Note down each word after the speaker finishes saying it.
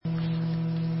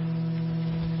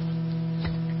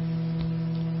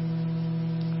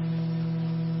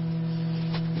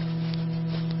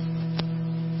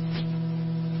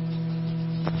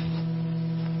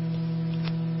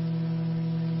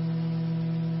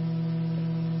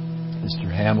Mr.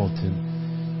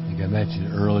 Hamilton, like I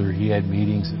mentioned earlier, he had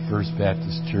meetings at First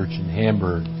Baptist Church in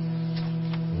Hamburg.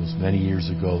 It was many years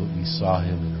ago that we saw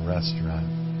him in a restaurant.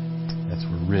 That's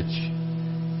where Rich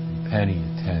and Penny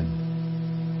attend.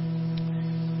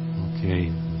 Okay,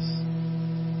 this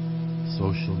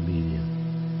social media.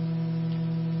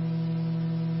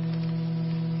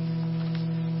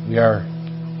 We are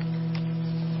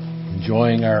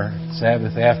enjoying our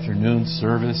Sabbath afternoon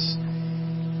service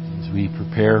as we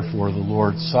prepare for the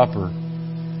Lord's Supper.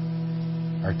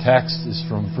 Our text is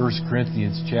from 1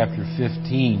 Corinthians chapter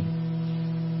 15,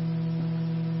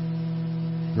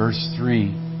 verse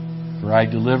 3. For I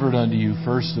delivered unto you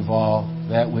first of all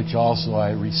that which also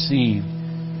I received,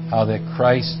 how that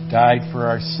Christ died for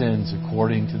our sins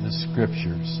according to the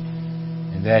Scriptures,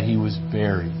 and that He was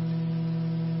buried.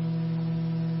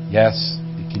 Yes,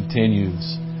 it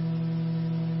continues.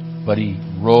 But He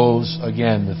rose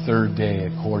again the third day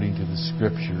according to the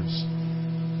Scriptures.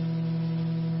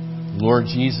 The Lord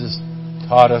Jesus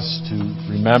taught us to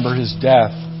remember His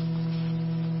death,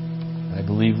 I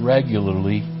believe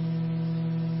regularly.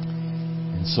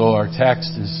 And so our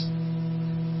text is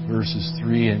verses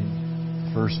 3 and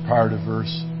the first part of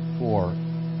verse 4.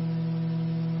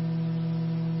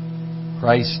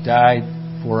 Christ died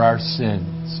for our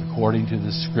sins according to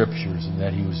the Scriptures, and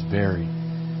that He was buried.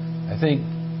 I think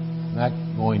I'm not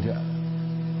going to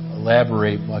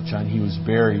elaborate much on He was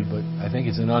buried, but I think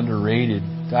it's an underrated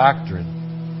doctrine.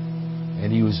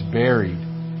 And He was buried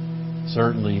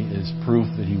certainly is proof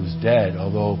that He was dead,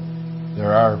 although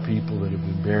there are people that have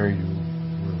been buried who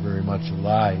were very much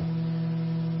alive.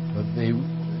 But they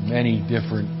many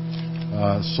different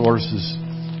sources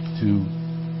to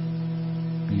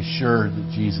be assured that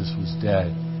Jesus was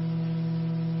dead,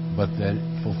 but that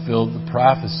it fulfilled the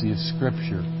prophecy of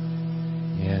Scripture.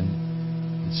 And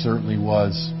it certainly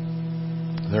was.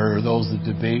 There are those that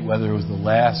debate whether it was the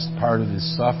last part of His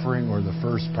suffering or the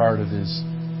first part of His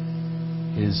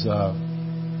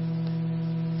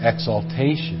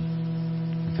exaltation,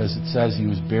 because it says He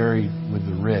was buried with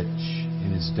the rich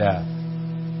in His death.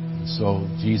 And so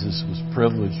Jesus was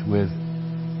privileged with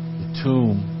the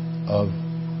tomb of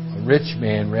a rich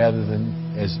man rather than,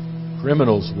 as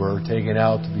criminals were, taken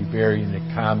out to be buried in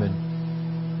a common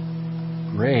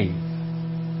grave,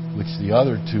 which the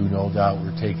other two, no doubt,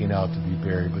 were taken out to be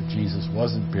buried. But Jesus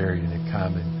wasn't buried in a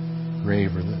common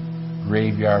grave or the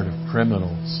graveyard of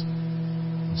criminals.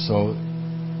 And so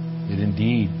it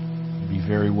indeed would be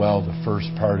very well the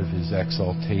first part of His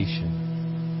exaltation.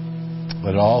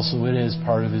 But also it is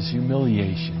part of His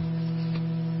humiliation,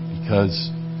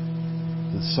 because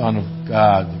the Son of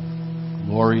God, the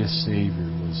glorious Savior,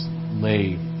 was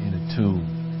laid in a tomb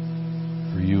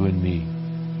for you and me.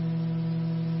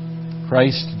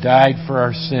 Christ died for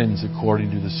our sins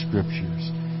according to the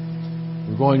Scriptures.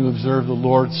 We're going to observe the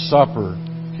Lord's Supper,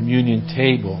 communion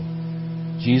table.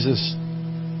 Jesus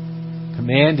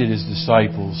commanded His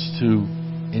disciples to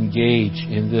engage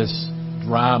in this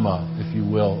drama, if you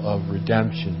will, of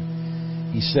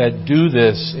redemption. He said, "Do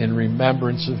this in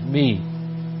remembrance of me."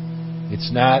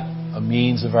 It's not a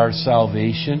means of our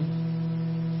salvation.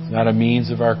 It's not a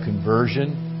means of our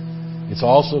conversion. It's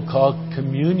also called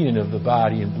communion of the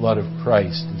body and blood of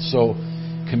Christ. And so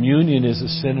communion is a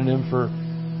synonym for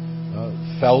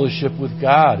fellowship with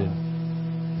God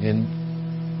and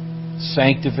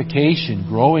sanctification,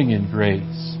 growing in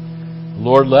grace. The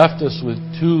Lord left us with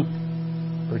two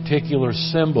particular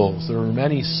symbols. There were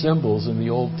many symbols in the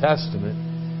Old Testament,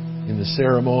 in the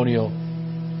ceremonial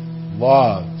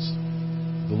laws.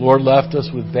 The Lord left us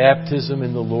with baptism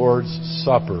and the Lord's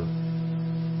Supper.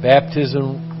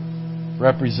 Baptism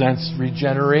represents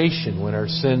regeneration when our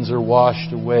sins are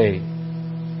washed away.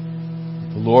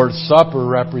 The Lord's Supper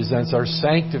represents our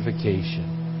sanctification,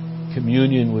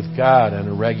 communion with God on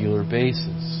a regular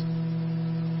basis.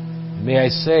 And may I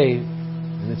say,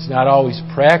 and it's not always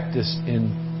practiced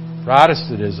in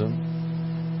Protestantism,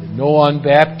 that no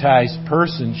unbaptized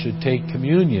person should take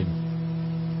communion.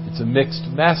 It's a mixed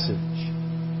message.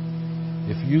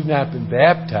 If you've not been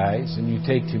baptized and you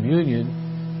take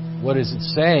communion, what is it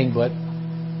saying but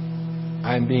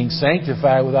I'm being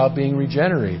sanctified without being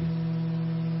regenerated?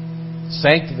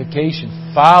 Sanctification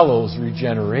follows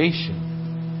regeneration.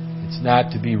 It's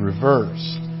not to be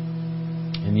reversed.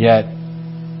 And yet,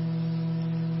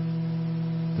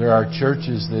 there are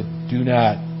churches that do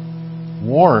not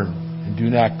warn and do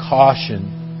not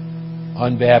caution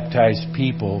unbaptized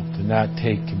people to not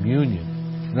take communion.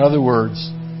 In other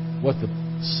words, what the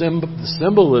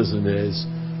symbolism is,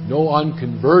 no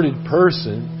unconverted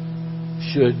person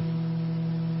should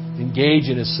engage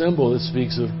in a symbol that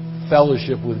speaks of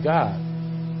fellowship with God.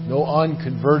 No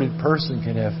unconverted person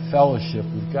can have fellowship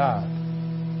with God.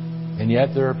 And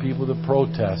yet there are people that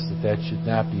protest that should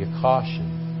not be a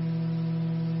caution.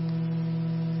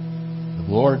 The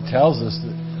Lord tells us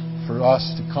that for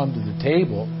us to come to the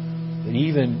table, that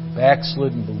even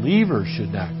backslidden believers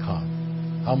should not come.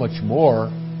 How much more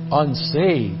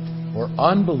unsaved or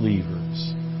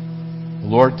unbelievers? The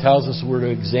Lord tells us we're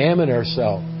to examine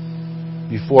ourselves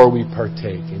before we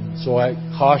partake. And so I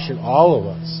caution all of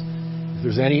us, if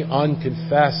there's any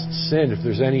unconfessed sin, if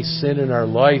there's any sin in our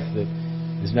life that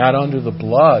is not under the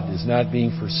blood, is not being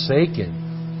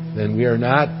forsaken, then we are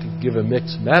not to give a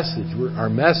mixed message. Our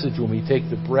message when we take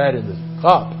the bread and the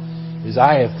cup is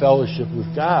I have fellowship with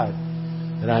God.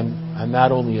 That I'm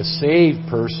not only a saved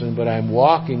person, but I'm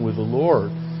walking with the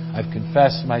Lord. I've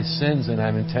confessed my sins and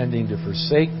I'm intending to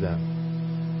forsake them.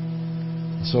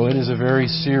 So it is a very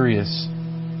serious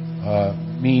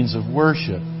means of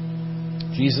worship.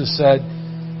 Jesus said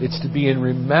it's to be in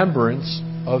remembrance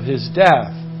of His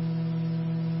death.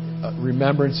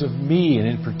 Remembrance of me, and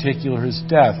in particular His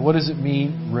death. What does it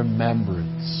mean,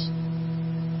 remembrance?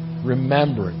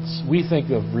 Remembrance. We think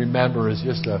of remember as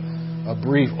just a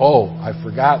brief, I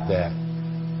forgot that.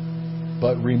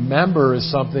 But remember is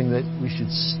something that we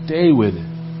should stay with it.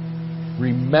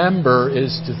 Remember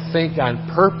is to think on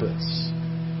purpose.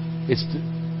 It's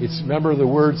remember the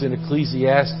words in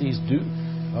Ecclesiastes,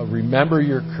 remember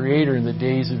your Creator in the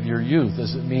days of your youth.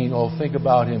 Does it mean, think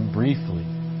about Him briefly?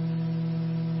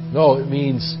 No, it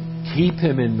means keep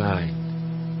Him in mind.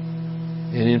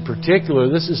 And in particular,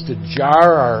 this is to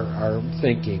jar our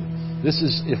thinking. This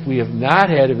is, if we have not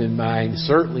had Him in mind,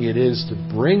 certainly it is to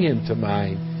bring Him to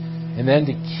mind and then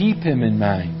to keep Him in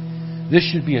mind. This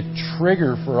should be a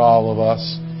trigger for all of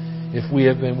us if we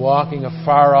have been walking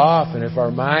afar off, and if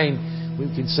our mind, we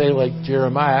can say like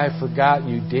Jeremiah, I've forgotten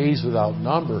you days without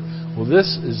number. Well,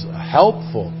 this is a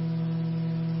helpful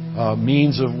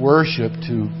means of worship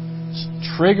to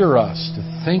trigger us to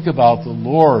think about the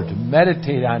Lord, to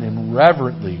meditate on Him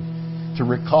reverently, to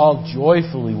recall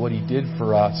joyfully what He did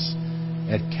for us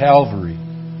at Calvary.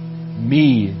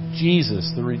 Me, Jesus,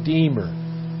 the Redeemer.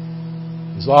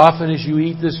 As often as you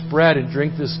eat this bread and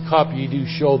drink this cup, you do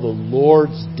show the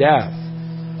Lord's death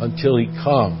until He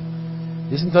come.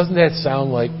 Doesn't that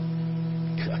sound like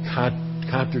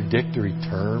contradictory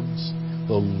terms?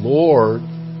 The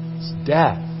Lord's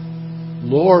death.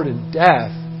 Lord and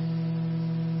death.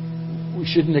 We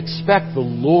shouldn't expect the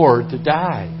Lord to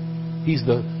die. He's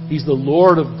the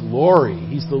Lord of glory.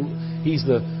 He's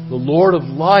the Lord of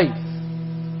life.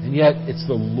 And yet it's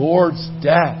the Lord's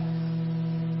death.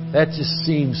 That just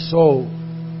seems so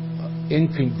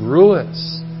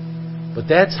incongruous. But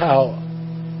that's how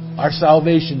our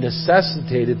salvation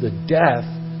necessitated the death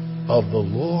of the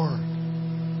Lord.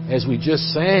 As we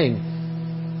just sang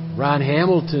Ron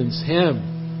Hamilton's hymn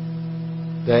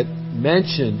that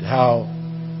mentioned how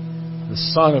the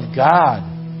Son of God,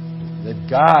 that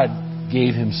God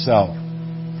gave Himself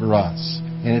for us.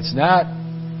 And it's not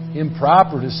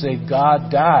improper to say God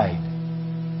died.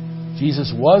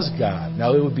 Jesus was God.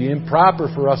 Now, it would be improper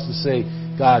for us to say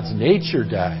God's nature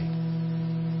died.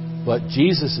 But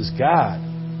Jesus is God.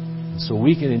 And so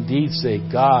we can indeed say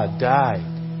God died.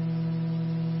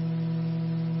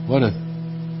 What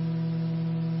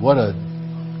a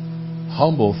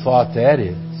humble thought that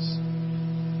is.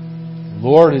 The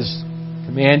Lord has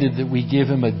commanded that we give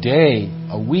Him a day,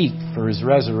 a week for His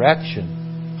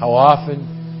resurrection. How often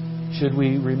should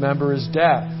we remember His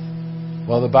death?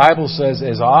 Well, the Bible says,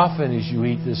 as often as you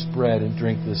eat this bread and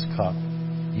drink this cup,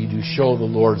 you do show the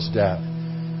Lord's death.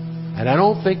 And I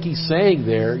don't think He's saying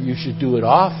there you should do it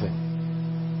often.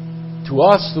 To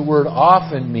us, the word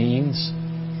often means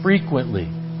frequently.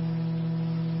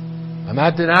 I'm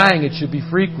not denying it should be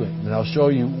frequent, and I'll show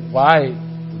you why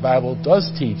the Bible does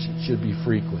teach it should be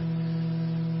frequent.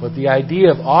 But the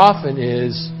idea of often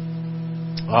is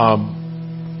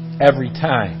every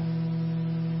time.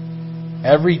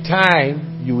 Every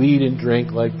time you eat and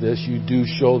drink like this, you do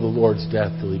show the Lord's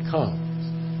death till He comes.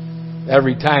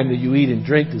 Every time that you eat and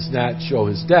drink does not show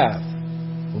His death.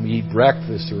 When we eat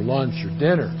breakfast or lunch or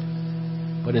dinner.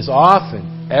 But as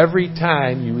often, every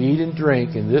time you eat and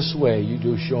drink in this way, you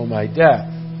do show my death.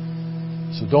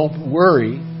 So don't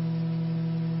worry.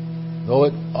 Though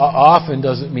it often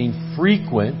doesn't mean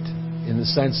frequent in the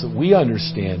sense that we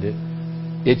understand it,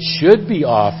 it should be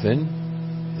often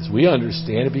as we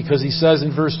understand it, because He says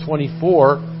in verse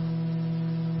 24,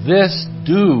 this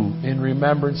do in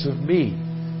remembrance of me.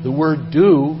 The word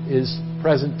do is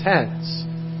present tense.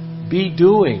 Be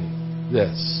doing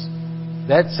this.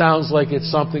 That sounds like it's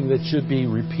something that should be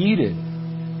repeated.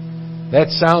 That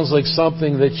sounds like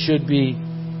something that should be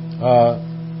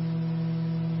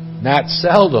not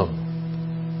seldom.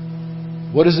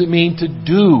 What does it mean to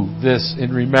do this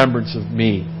in remembrance of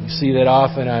me? You see that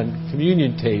often on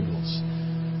communion tables,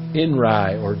 in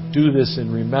rye, or do this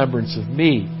in remembrance of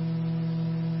me.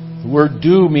 The word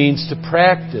do means to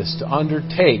practice, to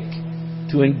undertake,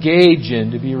 to engage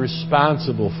in, to be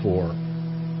responsible for.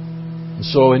 And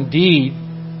so indeed,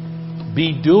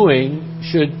 be doing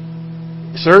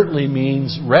certainly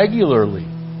means regularly.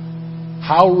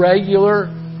 How regular?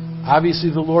 Obviously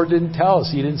the Lord didn't tell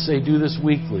us. He didn't say do this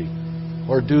weekly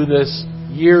or do this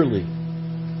yearly.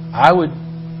 I would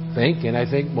think, and I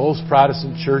think most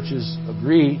Protestant churches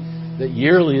agree, that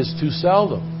yearly is too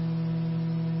seldom.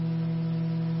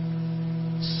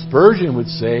 Spurgeon would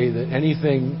say that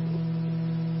anything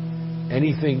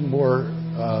more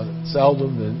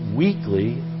seldom than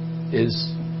weekly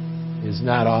is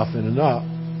not often enough.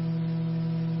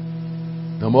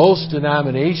 Now, most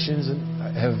denominations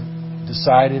have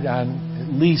decided on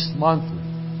at least monthly.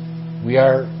 We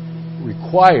are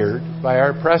required by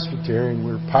our presbytery, and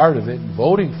we're part of it and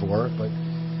voting for it, but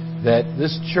that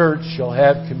this church shall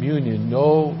have communion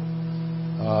no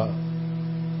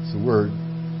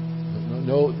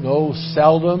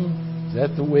seldom, is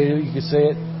that the way you could say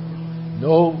it?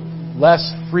 No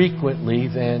less frequently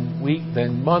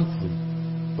than monthly.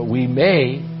 But we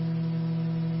may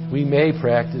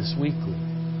practice weekly.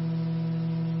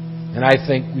 And I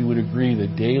think we would agree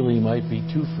that daily might be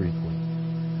too frequent.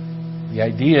 The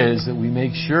idea is that we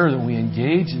make sure that we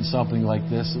engage in something like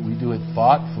this, that we do it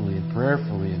thoughtfully and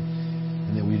prayerfully,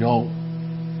 and that we don't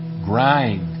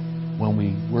grind when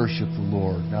we worship the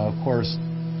Lord. Now, of course,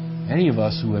 any of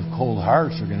us who have cold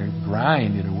hearts are going to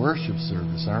grind in a worship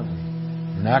service, aren't we?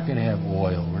 We're not going to have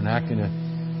oil.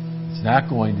 It's not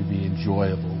going to be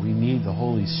enjoyable. We need the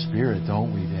Holy Spirit,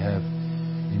 don't we, to have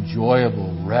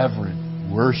enjoyable, reverent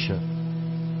worship.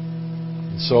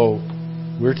 And so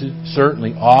we're to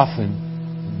certainly often,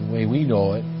 in the way we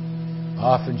know it,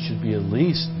 often should be at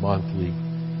least monthly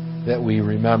that we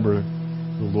remember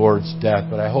the Lord's death.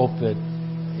 But I hope that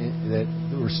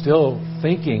we're still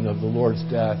thinking of the Lord's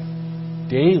death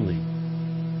daily,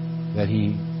 that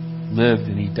He lived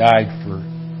and He died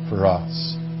for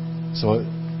us. So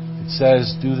it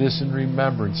says, do this in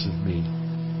remembrance of me.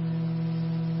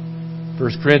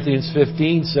 1 Corinthians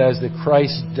 15 says that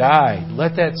Christ died.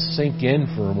 Let that sink in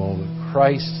for a moment.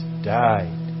 Christ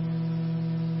died.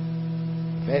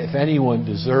 If anyone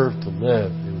deserved to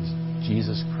live, it was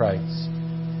Jesus Christ.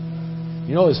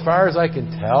 You know, as far as I can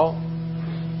tell,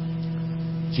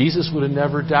 Jesus would have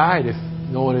never died if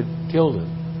no one had killed Him.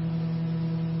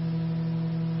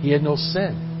 He had no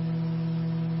sin.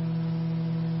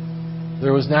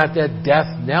 There was not that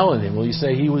death knell in Him. Well, you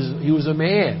say He was a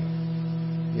man.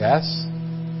 Yes.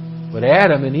 But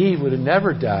Adam and Eve would have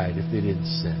never died if they didn't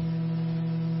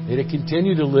sin. They'd have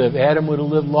continued to live. Adam would have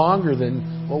lived longer than,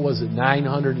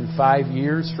 905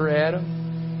 years for Adam?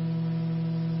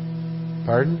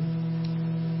 Pardon?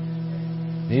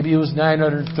 Maybe it was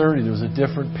 930. There was a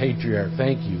different patriarch.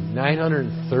 Thank you.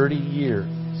 930 years.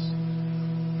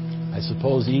 I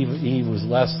suppose Eve was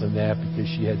less than that because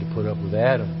she had to put up with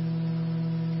Adam.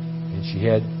 And she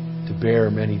had to bear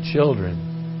many children.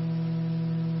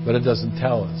 But it doesn't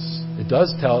tell us. It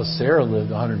does tell us Sarah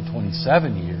lived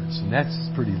 127 years, and that's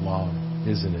pretty long,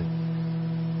 isn't it?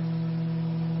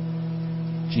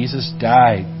 Jesus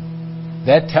died.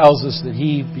 That tells us that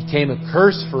He became a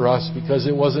curse for us because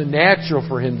it wasn't natural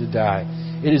for Him to die.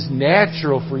 It is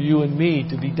natural for you and me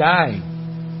to be dying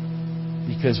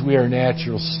because we are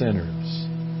natural sinners.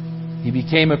 He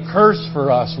became a curse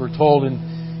for us, we're told in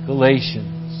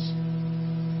Galatians.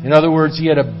 In other words, He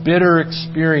had a bitter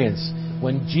experience.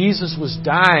 When Jesus was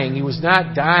dying, He was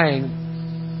not dying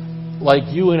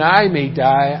like you and I may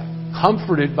die,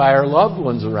 comforted by our loved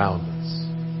ones around us.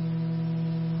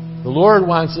 The Lord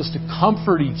wants us to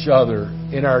comfort each other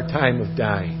in our time of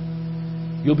dying.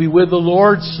 You'll be with the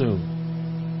Lord soon.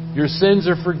 Your sins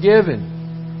are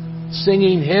forgiven.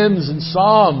 Singing hymns and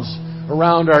psalms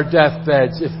around our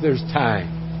deathbeds if there's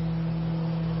time.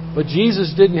 But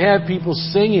Jesus didn't have people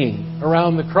singing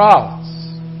around the cross.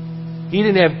 He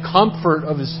didn't have comfort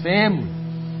of His family.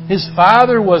 His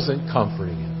Father wasn't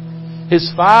comforting Him.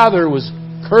 His Father was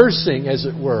cursing, as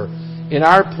it were. In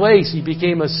our place, He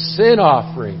became a sin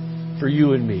offering for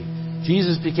you and me.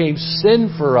 Jesus became sin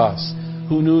for us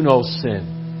who knew no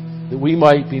sin, that we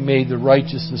might be made the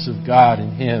righteousness of God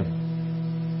in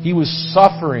Him. He was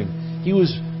suffering. He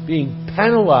was being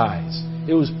penalized.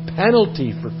 It was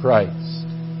penalty for Christ.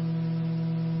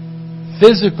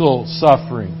 Physical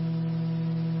suffering,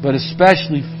 but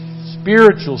especially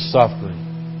spiritual suffering.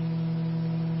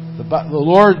 The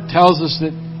Lord tells us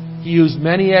that He used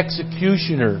many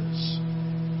executioners.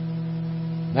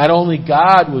 Not only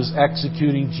God was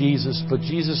executing Jesus, but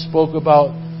Jesus spoke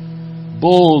about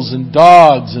bulls and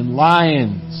dogs and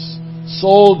lions,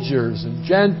 soldiers and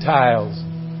Gentiles,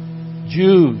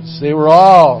 Jews. They were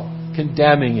all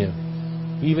condemning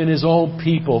Him. Even His own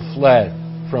people fled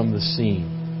from the scene.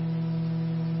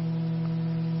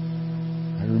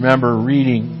 I remember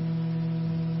reading,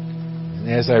 and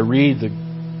as I read the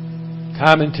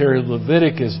commentary of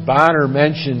Leviticus, Bonner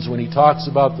mentions when he talks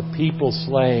about the people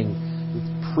slaying,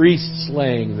 the priests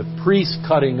slaying, the priests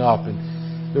cutting up,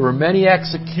 and there were many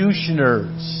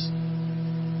executioners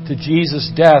to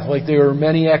Jesus' death, like there were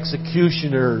many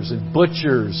executioners and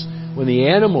butchers when the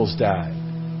animals died.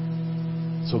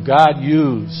 So God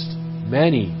used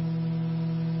many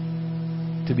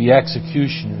to be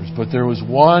executioners, but there was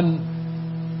one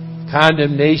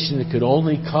condemnation that could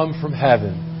only come from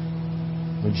heaven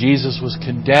when Jesus was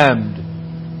condemned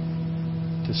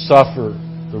to suffer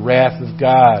the wrath of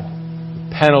God,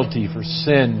 the penalty for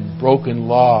sin, broken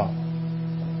law.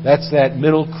 That's that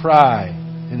middle cry.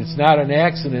 And it's not an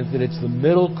accident that it's the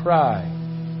middle cry.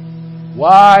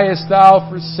 Why hast thou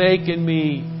forsaken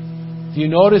me? Do you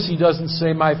notice he doesn't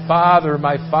say, my Father,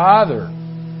 my Father?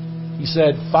 He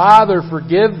said, Father,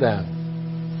 forgive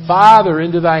them. Father,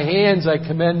 into thy hands I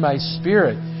commend my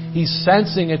spirit. He's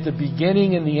sensing at the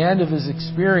beginning and the end of his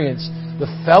experience the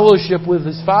fellowship with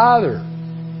his Father.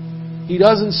 He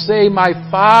doesn't say, my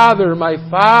Father, my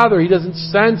Father. He doesn't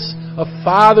sense a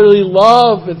fatherly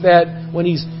love at that when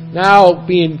he's now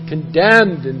being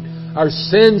condemned and our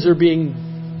sins are being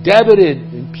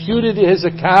debited, imputed to his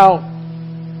account.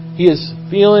 He is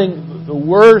feeling the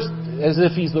worst, as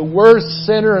if he's the worst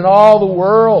sinner in all the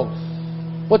world.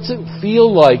 What's it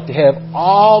feel like to have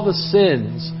all the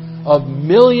sins of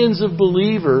millions of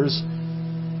believers,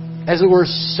 as it were,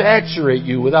 saturate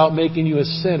you without making you a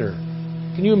sinner?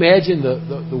 Can you imagine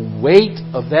the weight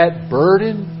of that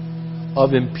burden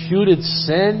of imputed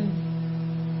sin?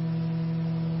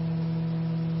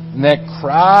 And that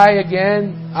cry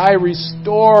again, I'm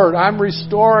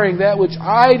restoring that which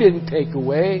I didn't take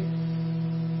away.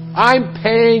 I'm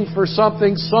paying for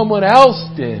something someone else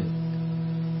did.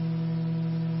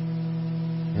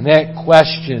 And that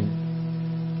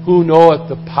question, who knoweth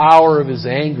the power of His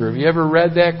anger? Have you ever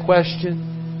read that question?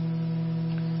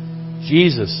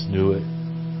 Jesus knew it.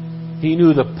 He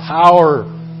knew the power,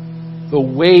 the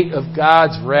weight of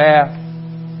God's wrath.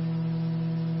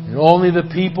 And only the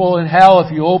people in hell,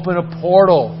 if you open a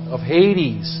portal of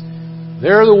Hades,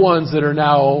 they're the ones that are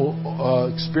now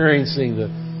experiencing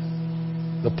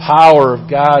the power of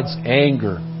God's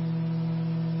anger.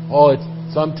 Oh, it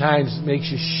sometimes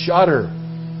makes you shudder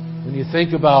when you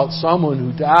think about someone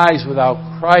who dies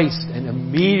without Christ and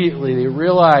immediately they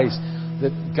realize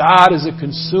that God is a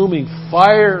consuming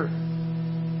fire,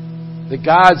 that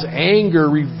God's anger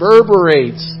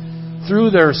reverberates through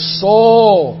their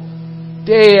soul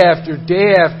day after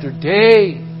day after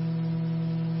day.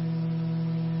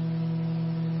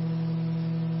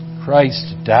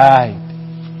 Christ died.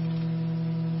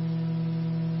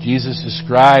 Jesus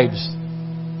describes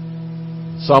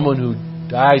someone who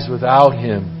dies without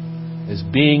Him as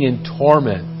being in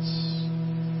torments.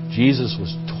 Jesus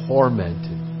was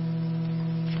tormented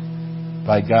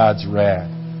by God's wrath.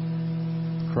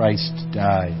 Christ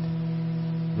died.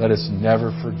 Let us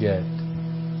never forget.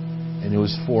 And it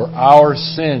was for our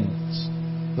sins.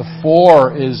 The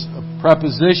for is a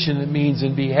preposition that means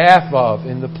in behalf of,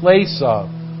 in the place of.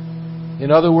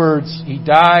 In other words, He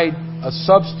died a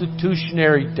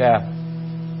substitutionary death,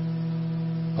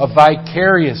 a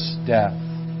vicarious death.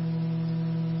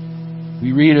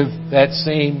 We read of that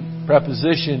same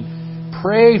preposition,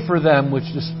 pray for them which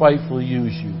despitefully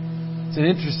use you. It's an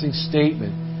interesting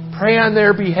statement. Pray on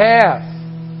their behalf.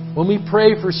 When we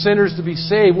pray for sinners to be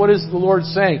saved, what is the Lord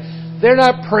saying? They're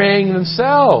not praying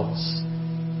themselves.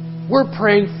 We're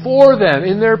praying for them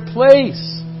in their place.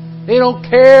 They don't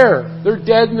care. They're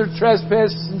dead in their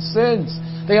trespasses and sins.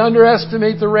 They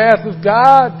underestimate the wrath of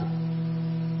God.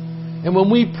 And when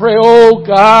we pray, oh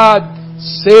God,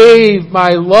 save my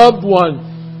loved one,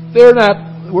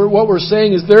 what we're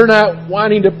saying is they're not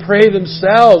wanting to pray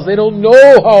themselves. They don't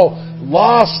know how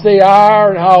lost they are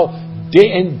and how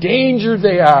endangered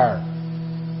they are.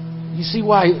 You see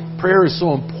why prayer is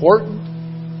so important?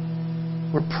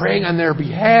 We're praying on their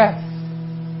behalf.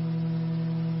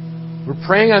 We're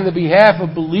praying on the behalf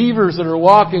of believers that are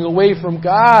walking away from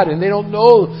God and they don't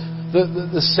know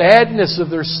the sadness of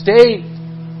their state,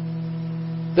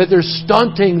 that they're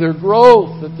stunting their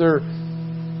growth, that they're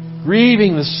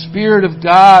grieving the Spirit of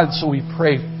God. So we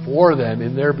pray for them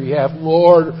in their behalf.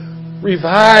 Lord,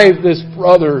 revive this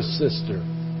brother or sister.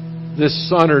 this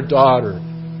son or daughter.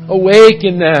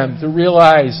 Awaken them to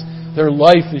realize their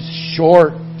life is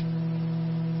short.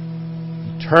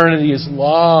 Eternity is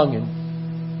long, and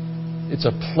it's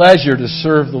a pleasure to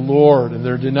serve the Lord, and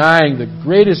they're denying the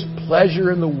greatest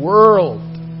pleasure in the world.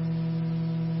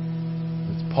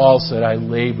 As Paul said, I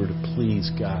labor to please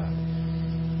God.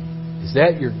 Is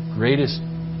that your greatest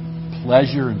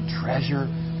pleasure and treasure?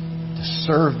 To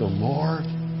serve the Lord?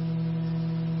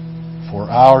 For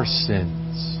our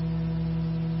sins.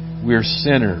 We're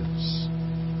sinners.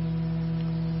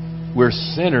 We're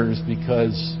sinners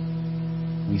because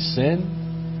we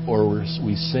sin, or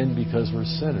we sin because we're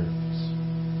sinners.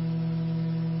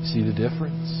 See the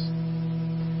difference?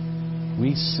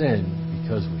 We sin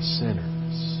because we're sinners.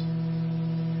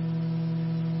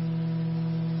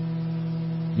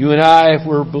 You and I, if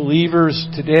we're believers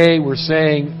today, we're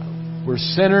saying we're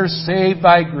sinners saved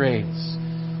by grace.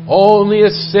 Only a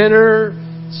sinner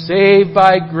saved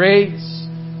by grace.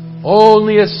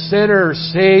 Only a sinner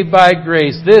saved by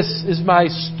grace. This is my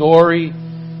story.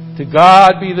 To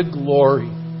God be the glory.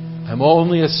 I'm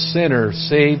only a sinner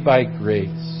saved by grace.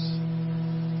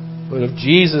 But of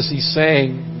Jesus, He's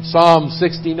saying, Psalm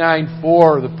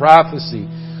 69:4, the prophecy,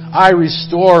 I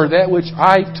restore that which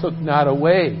I took not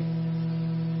away.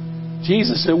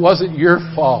 Jesus, it wasn't your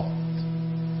fault.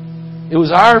 It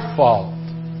was our fault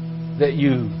that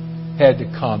you had to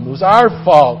come. It was our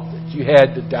fault that you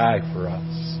had to die for us.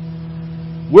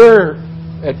 We're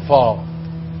at fault.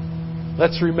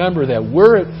 Let's remember that.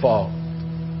 We're at fault.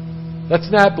 Let's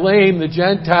not blame the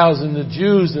Gentiles and the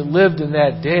Jews that lived in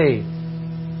that day.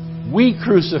 We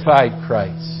crucified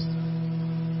Christ.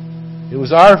 It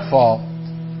was our fault.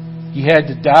 He had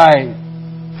to die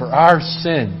for our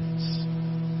sins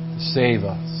to save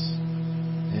us.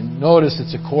 And notice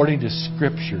it's according to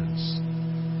Scriptures,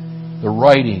 the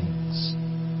writings.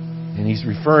 And he's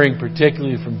referring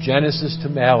particularly from Genesis to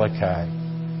Malachi.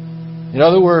 In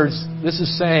other words, this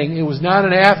is saying it was not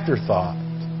an afterthought.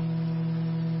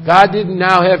 God didn't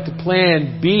now have to have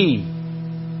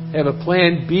a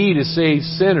plan B to save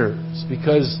sinners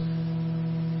because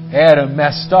Adam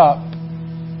messed up.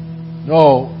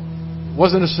 No, it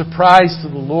wasn't a surprise to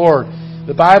the Lord.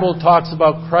 The Bible talks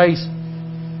about Christ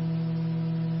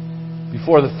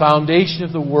before the foundation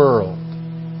of the world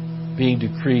being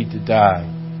decreed to die.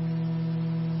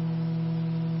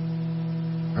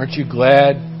 Aren't you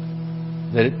glad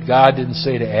that God didn't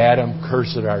say to Adam,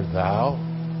 "Cursed art thou"?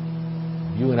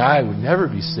 You and I would never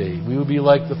be saved. We would be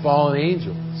like the fallen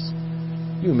angels.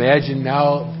 Can you imagine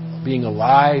now being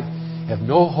alive, have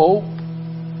no hope?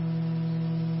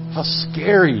 How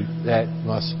scary that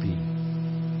must be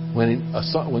when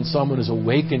someone is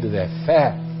awakened to that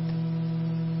fact.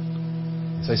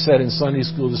 As I said in Sunday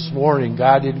school this morning,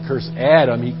 God didn't curse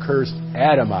Adam, He cursed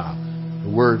Adamah, the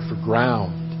word for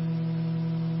ground.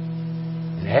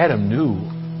 And Adam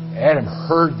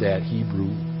heard that Hebrew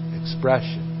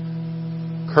expression.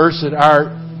 Cursed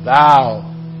art thou.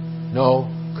 No,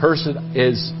 cursed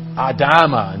is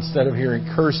Adamah. Instead of hearing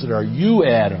cursed are you,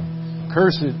 Adam.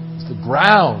 Cursed is the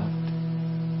ground.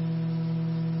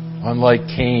 Unlike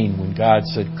Cain, when God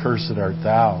said, "Cursed art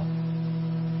thou."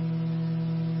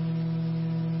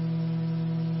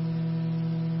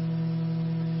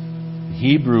 The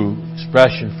Hebrew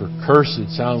expression for cursed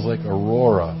sounds like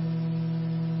aurora.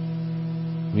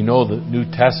 We know the New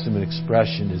Testament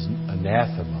expression is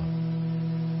anathema.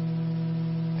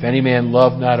 If any man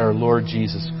love not our Lord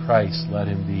Jesus Christ, let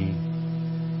him be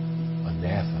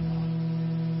anathema.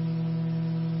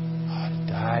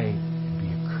 To die and be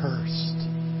accursed.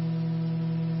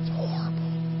 It's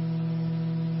horrible.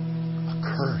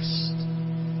 Accursed.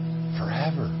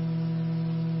 Forever.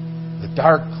 The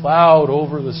dark cloud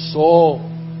over the soul.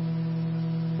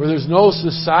 Where there's no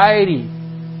society.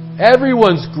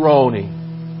 Everyone's groaning.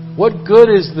 What good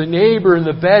is the neighbor in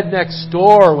the bed next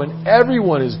door when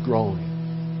everyone is groaning?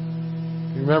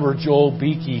 You remember Joel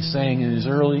Beakey saying in his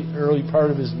early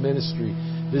part of his ministry,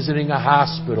 visiting a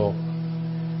hospital,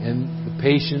 and the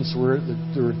patients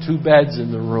there were 2 beds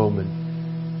in the room, and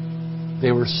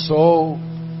they were so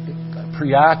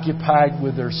preoccupied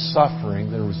with their suffering,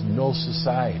 there was no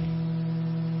society.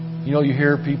 You know, you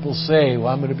hear people say, "Well,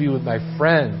 I'm going to be with my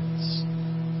friends."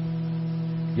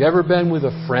 You ever been with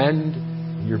a friend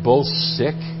and you're both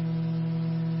sick?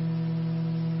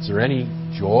 Is there any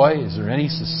joy? Is there any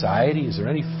society? Is there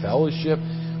any fellowship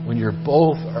when you're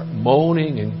both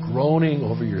moaning and groaning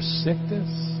over your sickness?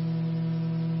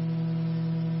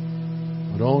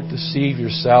 Well, don't deceive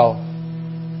yourself.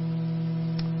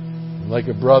 Like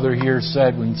a brother here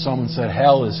said, when someone said,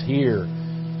 "Hell is here,"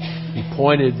 he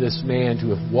pointed this man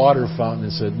to a water fountain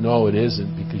and said, "No, it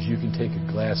isn't, because you can take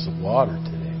a glass of water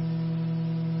today."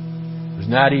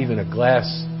 not even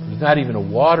a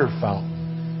water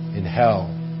fountain in hell.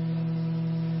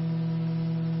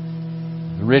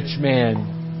 The rich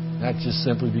man, not just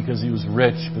simply because he was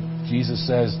rich, but Jesus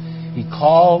says he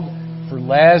called for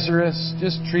Lazarus,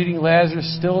 just treating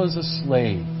Lazarus still as a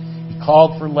slave. He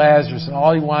called for Lazarus, and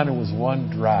all he wanted was one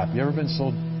drop. You ever been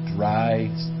so dry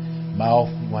mouth,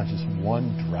 you want just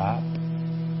one drop?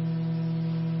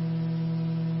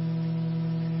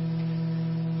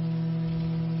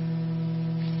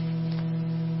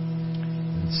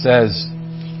 It says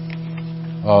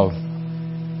of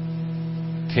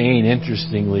Cain,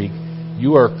 interestingly,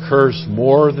 you are cursed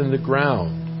more than the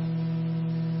ground.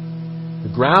 The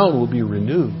ground will be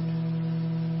renewed.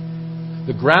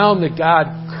 The ground that God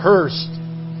cursed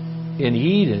in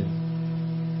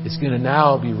Eden is going to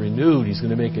now be renewed. He's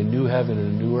going to make a new heaven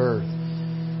and a new earth.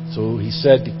 So he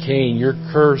said to Cain, you're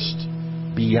cursed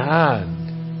beyond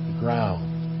the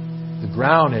ground. The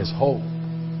ground has hope.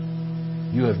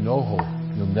 You have no hope.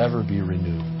 You'll never be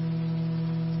renewed.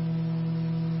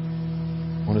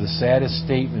 One of the saddest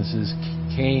statements is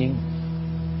Cain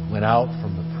went out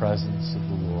from the presence of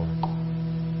the Lord.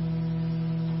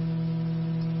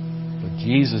 But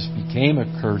Jesus became a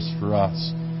curse for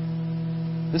us.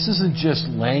 This isn't just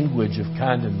language of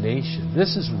condemnation.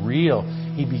 This is real.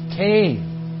 He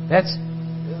became. That's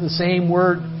the same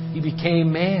word. He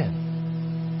became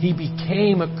man. He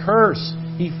became a curse.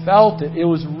 He felt it. It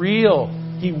was real.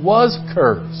 He was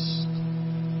cursed.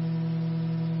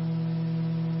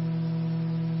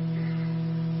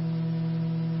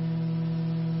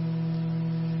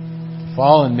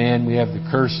 Fallen man, we have the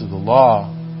curse of the law.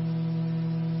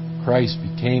 Christ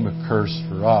became a curse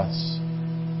for us.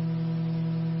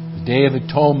 The Day of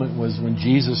Atonement was when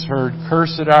Jesus heard,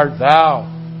 "Cursed art thou."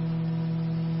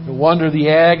 No wonder the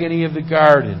agony of the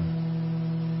garden.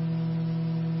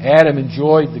 Adam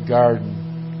enjoyed the garden.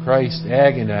 Christ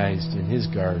agonized in his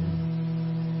garden.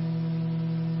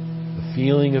 The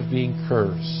feeling of being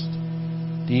cursed,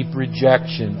 deep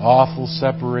rejection, awful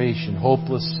separation,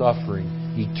 hopeless suffering,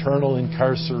 eternal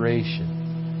incarceration.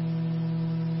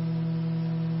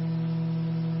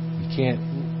 You can't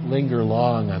linger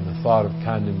long on the thought of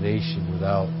condemnation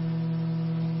without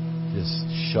just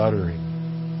shuddering.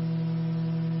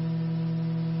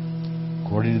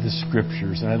 According to the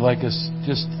Scriptures, and I'd like us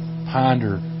just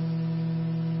ponder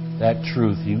that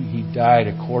truth. He died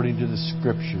according to the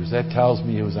Scriptures. That tells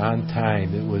me it was on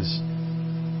time. It was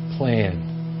planned.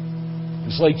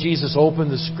 Just like Jesus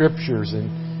opened the Scriptures and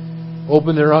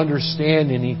opened their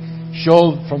understanding. He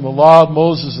showed from the law of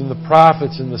Moses and the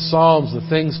prophets and the Psalms the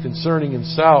things concerning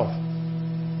Himself.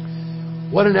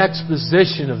 What an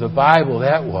exposition of the Bible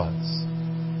that was.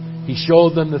 He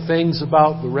showed them the things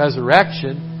about the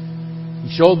resurrection. He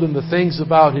showed them the things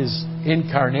about His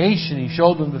incarnation. He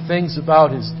showed them the things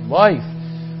about His life.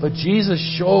 But Jesus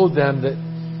showed them that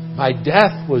my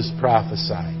death was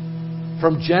prophesied.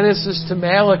 From Genesis to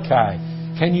Malachi.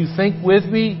 Can you think with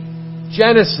me?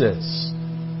 Genesis.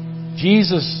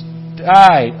 Jesus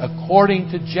died according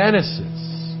to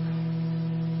Genesis.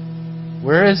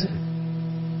 Where is it?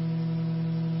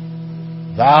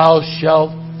 Thou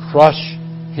shalt crush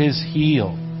his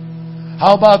heel.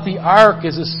 How about the ark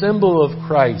as a symbol of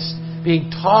Christ?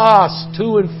 Being tossed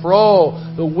to and fro,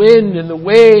 the wind and the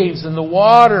waves and the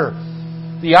water.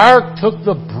 The ark took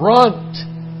the brunt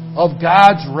of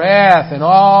God's wrath, and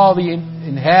all the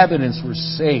inhabitants were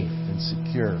safe and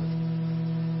secure.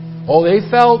 Oh, they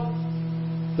felt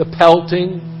the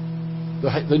pelting,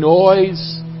 the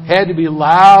noise had to be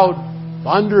loud,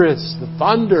 thunderous, the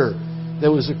thunder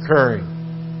that was occurring,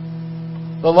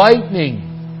 the lightning,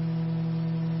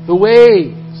 the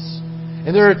waves.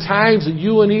 And there are times that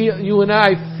you and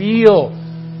I feel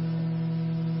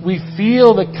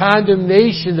the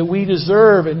condemnation that we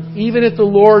deserve. And even at the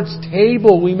Lord's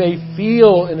table, we may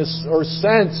feel or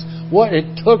sense what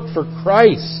it took for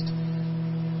Christ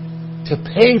to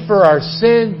pay for our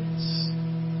sins.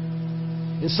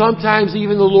 And sometimes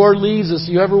even the Lord leaves us.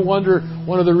 You ever wonder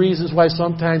one of the reasons why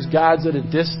sometimes God's at a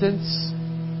distance?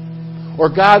 Or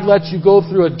God lets you go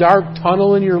through a dark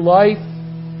tunnel in your life?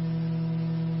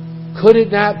 Could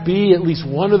it not be at least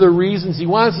one of the reasons He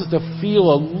wants us to feel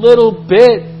a little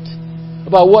bit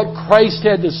about what Christ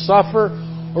had to suffer,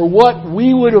 or what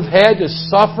we would have had to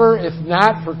suffer if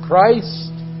not for Christ?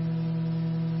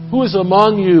 Who is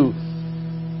among you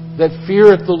that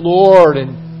feareth the Lord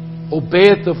and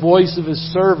obeyeth the voice of His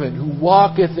servant, who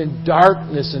walketh in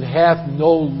darkness and hath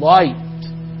no light?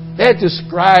 That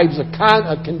describes a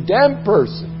condemned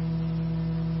person.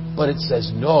 But it says,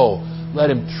 no, let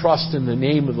him trust in the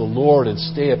name of the Lord and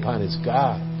stay upon his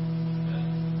God.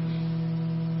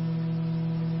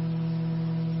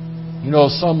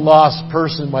 Some lost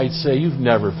person might say, "You've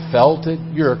never felt it.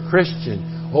 You're a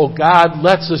Christian." Oh, God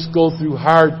lets us go through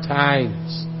hard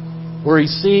times where He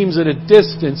seems at a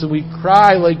distance and we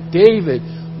cry like David,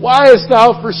 "Why hast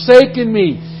Thou forsaken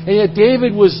me?" And yet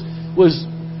David was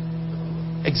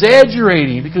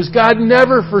exaggerating, because God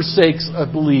never forsakes a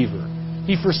believer.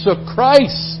 He forsook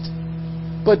Christ.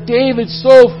 But David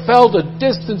so felt a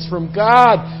distance from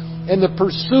God and the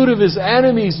pursuit of his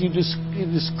enemies. He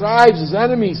describes his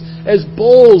enemies as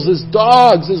bulls, as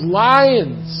dogs, as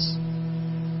lions.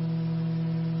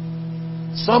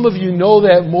 Some of you know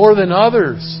that more than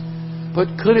others.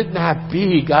 But could it not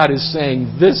be God is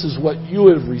saying, this is what you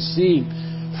have received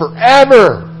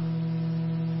forever?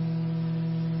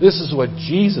 This is what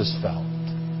Jesus felt.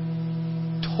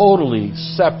 Totally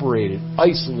separated,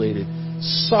 isolated,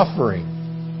 suffering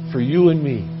for you and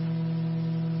me.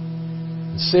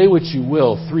 And say what you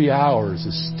will, 3 hours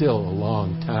is still a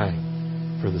long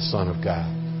time for the Son of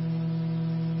God.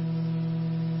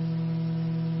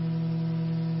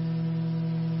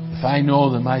 If I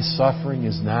know that my suffering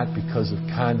is not because of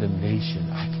condemnation,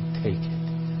 I can take it.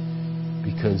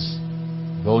 Because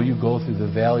though you go through the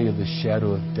valley of the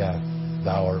shadow of death,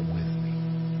 Thou art with me.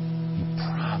 He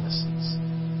promises.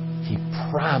 He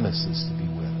promises to be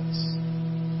with us.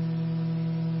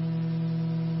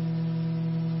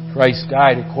 Christ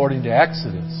died according to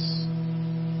Exodus.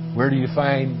 Where do you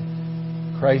find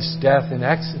Christ's death in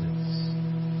Exodus?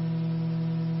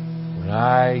 When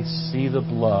I see the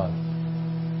blood,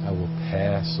 I will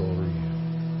pass over you.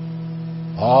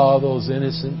 All those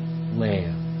innocent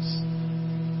lambs.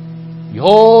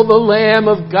 Behold the Lamb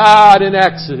of God in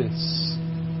Exodus.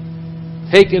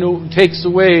 Takes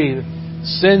away the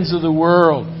sins of the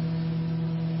world.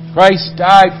 Christ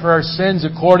died for our sins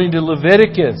according to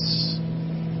Leviticus.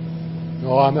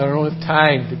 No, I don't have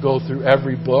time to go through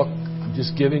every book. I'm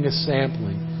just giving a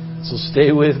sampling. So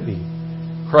stay with me.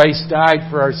 Christ died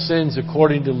for our sins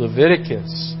according to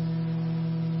Leviticus.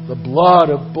 The blood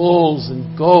of bulls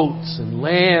and goats and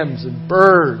lambs and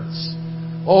birds.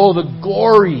 Oh, the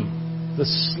gory, the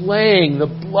slaying, the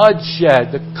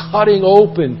bloodshed, the cutting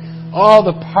open, all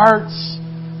the parts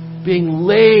being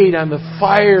laid on the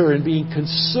fire and being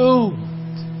consumed.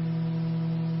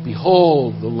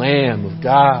 Behold the Lamb of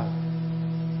God.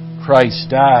 Christ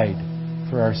died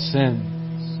for our sins.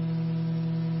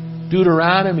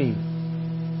 Deuteronomy.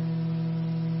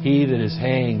 He that is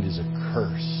hanged is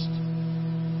accursed.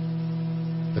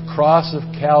 The cross of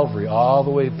Calvary all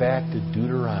the way back to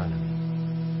Deuteronomy.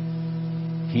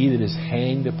 He that is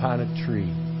hanged upon a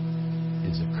tree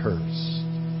is accursed.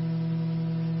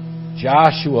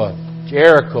 Joshua,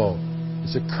 Jericho,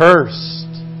 is accursed.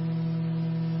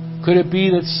 Could it be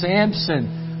that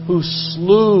Samson, who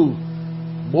slew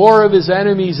more of his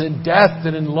enemies in death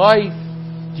than in life,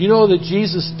 do you know that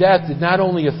Jesus' death did not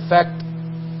only affect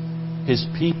His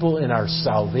people in our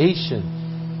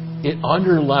salvation, it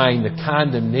underlined the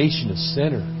condemnation of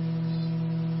sinners.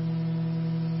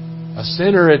 A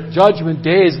sinner at Judgment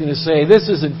Day is going to say, this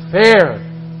isn't fair.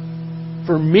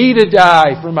 For me to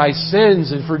die for my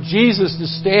sins and for Jesus to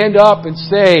stand up and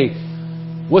say,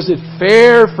 was it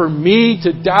fair for me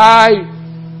to die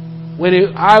when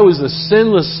I was a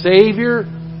sinless Savior?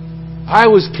 I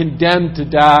was condemned to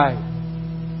die.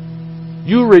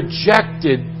 You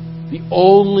rejected the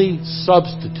only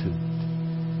substitute.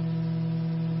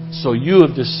 So you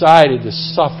have decided to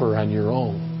suffer on your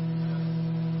own.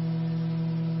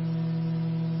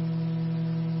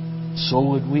 So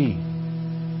would we,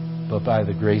 but by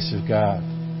the grace of God.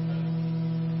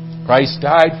 Christ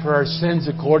died for our sins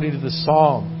according to the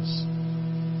Psalms.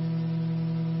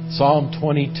 Psalm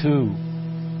 22.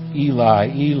 Eli,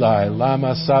 Eli,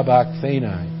 lama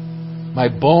sabachthani. My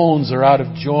bones are out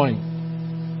of joint.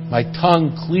 My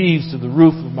tongue cleaves to the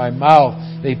roof of my mouth.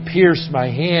 They pierce my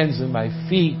hands and my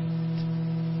feet.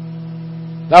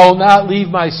 Thou wilt not leave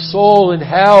my soul in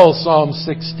hell, Psalm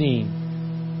 16.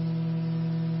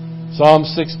 Psalm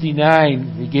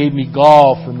 69, He gave me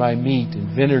gall for my meat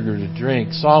and vinegar to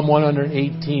drink. Psalm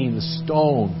 118, the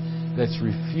stone that's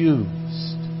refused.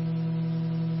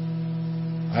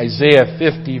 Isaiah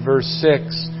 50, verse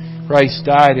 6, Christ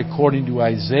died according to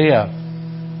Isaiah.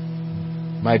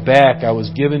 My back I was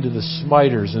given to the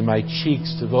smiters, and my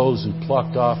cheeks to those who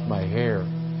plucked off my hair.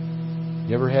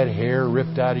 You ever had hair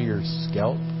ripped out of your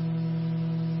scalp?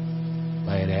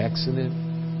 By an accident?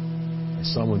 By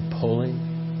someone pulling?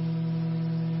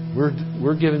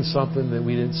 We're given something that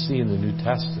we didn't see in the New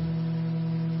Testament.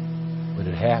 But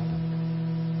it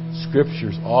happened.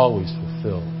 Scripture's always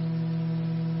fulfilled.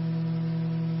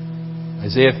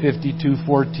 Isaiah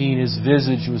 52:14, His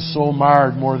visage was so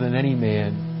marred more than any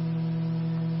man,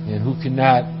 and who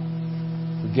cannot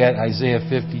Forget Isaiah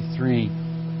 53.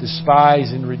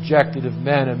 Despised and rejected of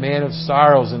men, a man of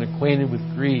sorrows and acquainted with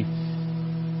grief.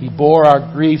 He bore our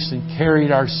griefs and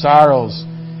carried our sorrows.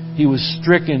 He was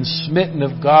stricken, smitten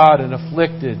of God, and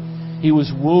afflicted. He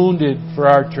was wounded for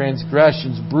our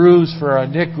transgressions, bruised for our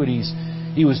iniquities.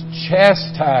 He was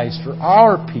chastised for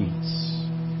our peace.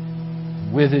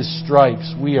 With His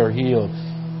stripes we are healed.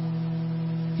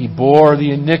 He bore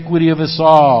the iniquity of us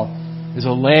all as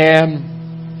a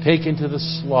lamb taken to the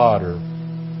slaughter.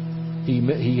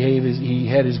 He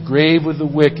had His grave with the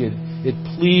wicked.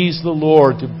 It pleased the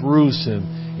Lord to bruise Him,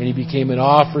 and He became an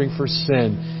offering for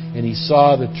sin. And He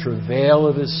saw the travail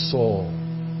of His soul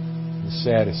and was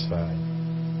satisfied.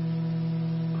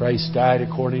 Christ died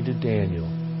according to Daniel.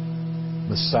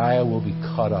 Messiah will be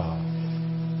cut off.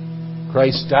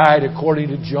 Christ died according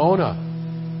to Jonah.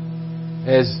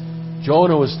 As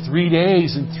Jonah was 3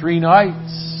 days and 3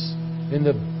 nights in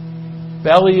the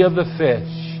belly of the fish,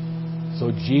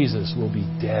 so Jesus will be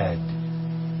dead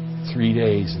 3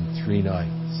 days and 3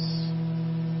 nights.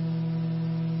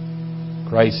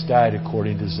 Christ died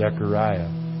according to Zechariah.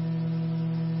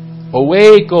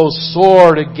 Awake, O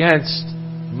sword, against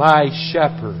my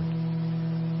shepherd.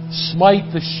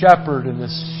 Smite the shepherd, and the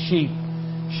sheep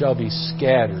shall be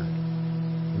scattered.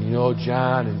 And you know,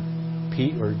 John and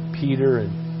Peter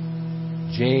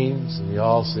and James, and they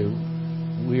all say,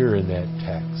 we're in that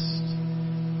text.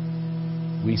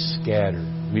 We scattered.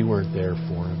 We weren't there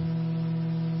for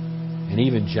Him. And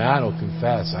even John will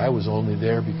confess, I was only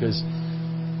there because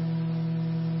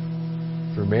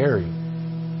for Mary.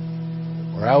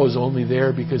 Or I was only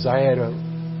there because I had a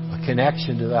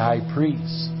connection to the high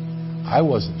priest. I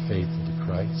wasn't faithful to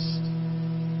Christ.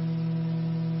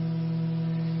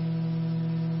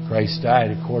 Christ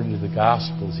died according to the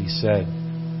Gospels. He said,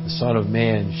 the Son of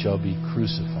Man shall be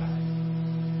crucified.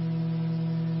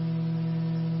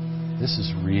 This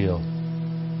is real.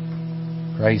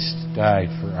 Christ died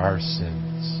for our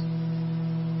sins.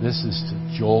 This is to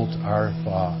jolt our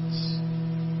thoughts,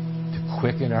 to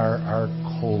quicken our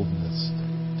coldness,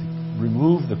 to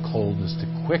remove the coldness, to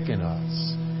quicken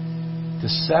us, to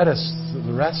set us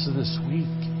the rest of this week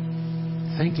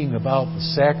thinking about the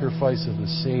sacrifice of the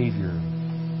Savior,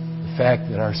 the fact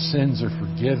that our sins are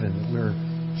forgiven, that we're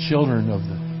children of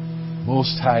the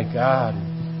Most High God,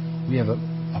 and we have a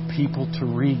people to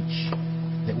reach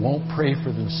that won't pray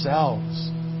for themselves.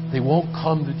 They won't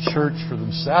come to church for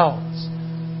themselves.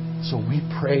 So we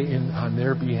pray on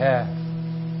their behalf.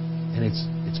 And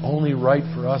it's only right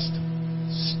for us to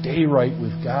stay right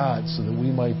with God so that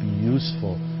we might be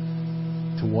useful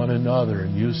to one another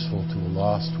and useful to a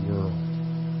lost world.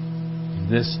 And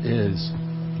this is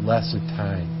a blessed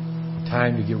time. A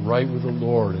time to get right with the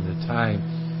Lord, and a time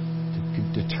to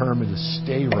determine to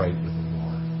stay right with the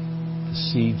Lord. To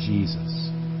see Jesus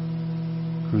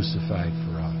crucified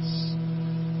for us.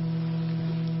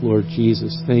 Lord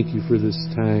Jesus, thank You for this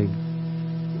time.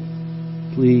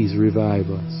 Please revive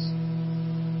us.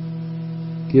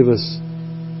 Give us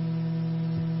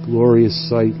glorious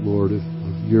sight, Lord, of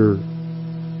Your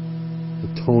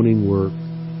atoning work.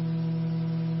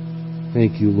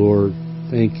 Thank You, Lord.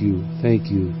 Thank You. Thank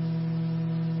You.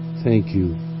 Thank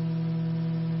You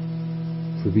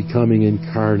for becoming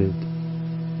incarnate,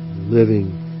 living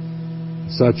in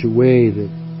such a way that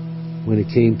when it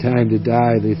came time to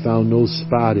die, they found no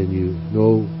spot in You,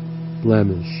 no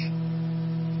blemish.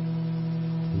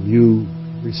 And You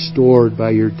restored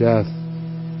by Your death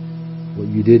what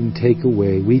You didn't take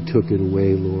away. We took it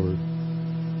away, Lord.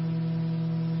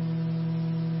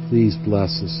 Please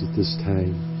bless us at this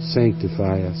time.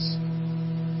 Sanctify us.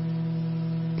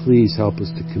 Please help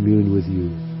us to commune with You.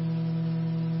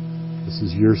 This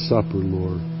is Your supper,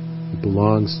 Lord. It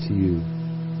belongs to You.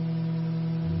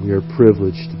 We are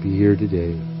privileged to be here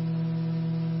today.